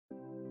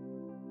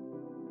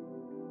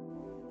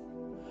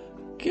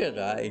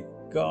G'day,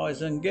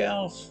 guys and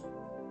gals.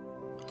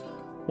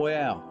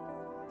 Wow,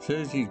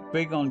 Susie's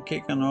big on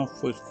kicking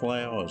off with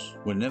flowers.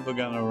 We're never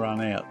going to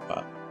run out,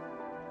 but...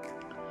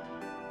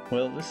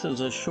 Well, this is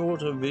a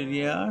shorter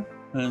video,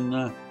 and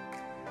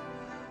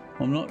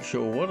I'm not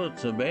sure what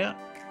it's about.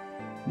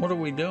 What are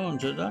we doing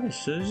today,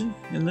 Susie,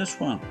 in this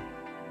one?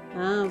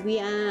 We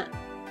are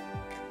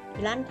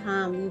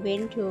lunchtime. We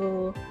went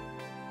to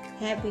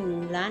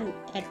having lunch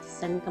at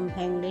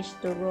Sankamphang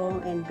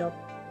restaurant and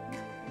dropped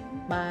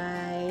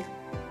by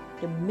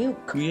the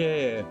milk.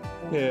 Yeah.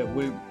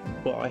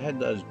 Well, I had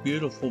those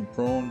beautiful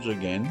prawns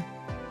again,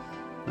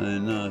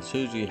 and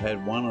Susie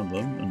had one of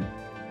them, and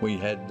we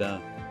had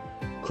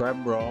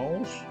crab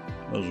rolls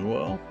as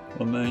well.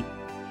 I mean,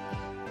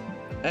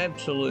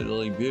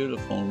 absolutely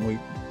beautiful, and we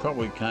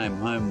probably came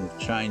home with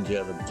change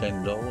out of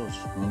 $10.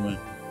 I mean,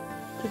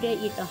 today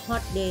is a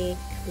hot day.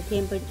 The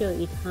temperature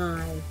is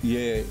high.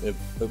 Yeah, it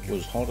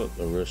was hot at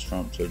the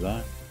restaurant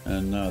today,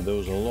 and there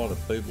was a lot of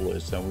people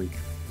there, so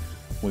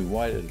we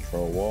waited for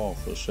a while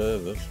for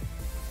service.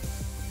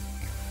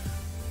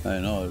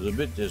 And I was a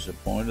bit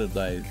disappointed.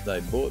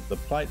 They bought the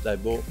plate they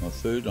bought my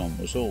food on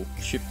was all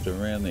chipped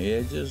around the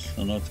edges,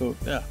 and I thought,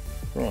 yeah,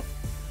 right.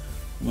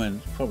 I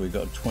mean, it's probably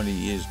got 20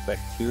 years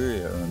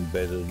bacteria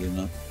embedded in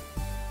it.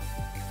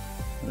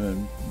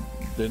 And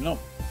they're not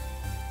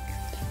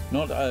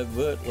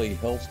overtly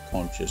health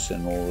conscious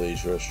in all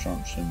these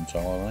restaurants in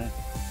Thailand.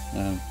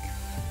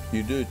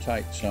 You do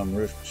take some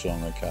risks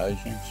on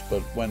occasions,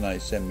 but when they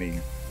send me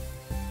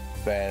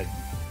bad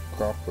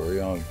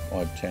crockery,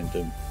 I tend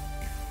to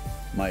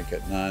make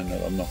it known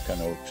that I'm not going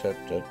to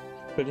accept it.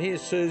 But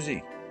here's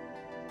Susie.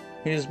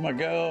 Here's my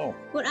girl.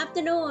 Good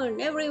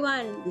afternoon,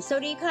 everyone. ส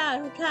วัสดีค่ะ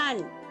ทุกท่าน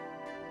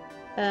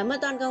เมื่อ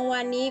ตอนกลางวั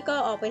นนี้ก็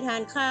ออกไปทา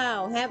นข้าว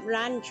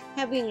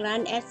having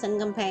lunch at สัน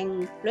กำแพง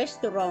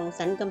restaurant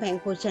สันกำแพง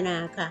โภชนา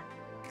ค่ะ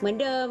เหมือน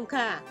เดิม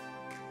ค่ะ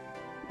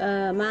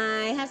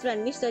my husband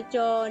Mr.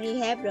 John he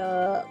have the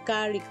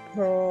garlic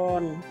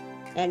prawn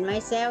and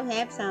myself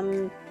have some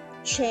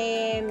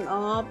chain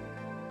of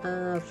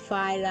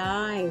fried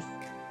rice.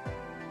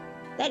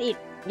 That is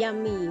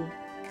yummy.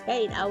 That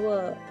is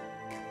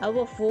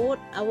our food,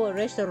 our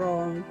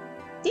restaurant.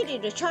 This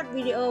is a short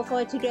video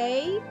for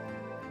today,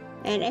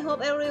 and I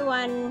hope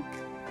everyone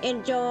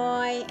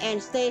enjoy and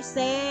stay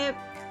safe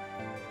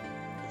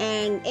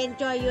and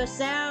enjoy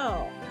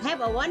yourself. Have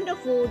a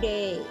wonderful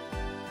day.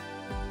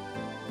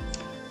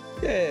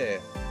 Yeah,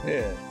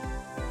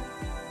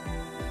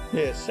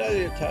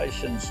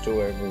 salutations to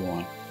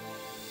everyone.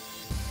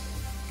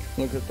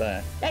 Look at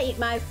that. That is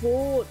my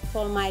food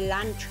for my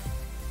lunch.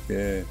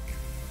 Yeah.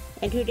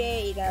 And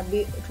today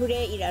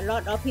is a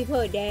lot of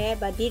people there,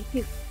 but this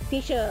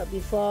picture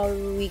before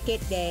we get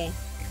there.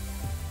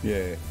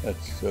 Yeah,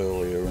 that's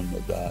earlier in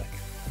the day.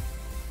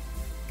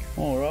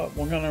 All right,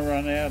 we're going to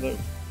run out of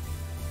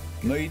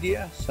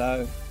media,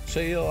 so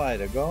see you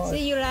later, guys.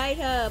 See you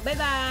later. Bye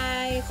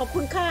bye. ขอบคุ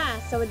ณค่ะ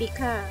สวัสดี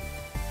ค่ะ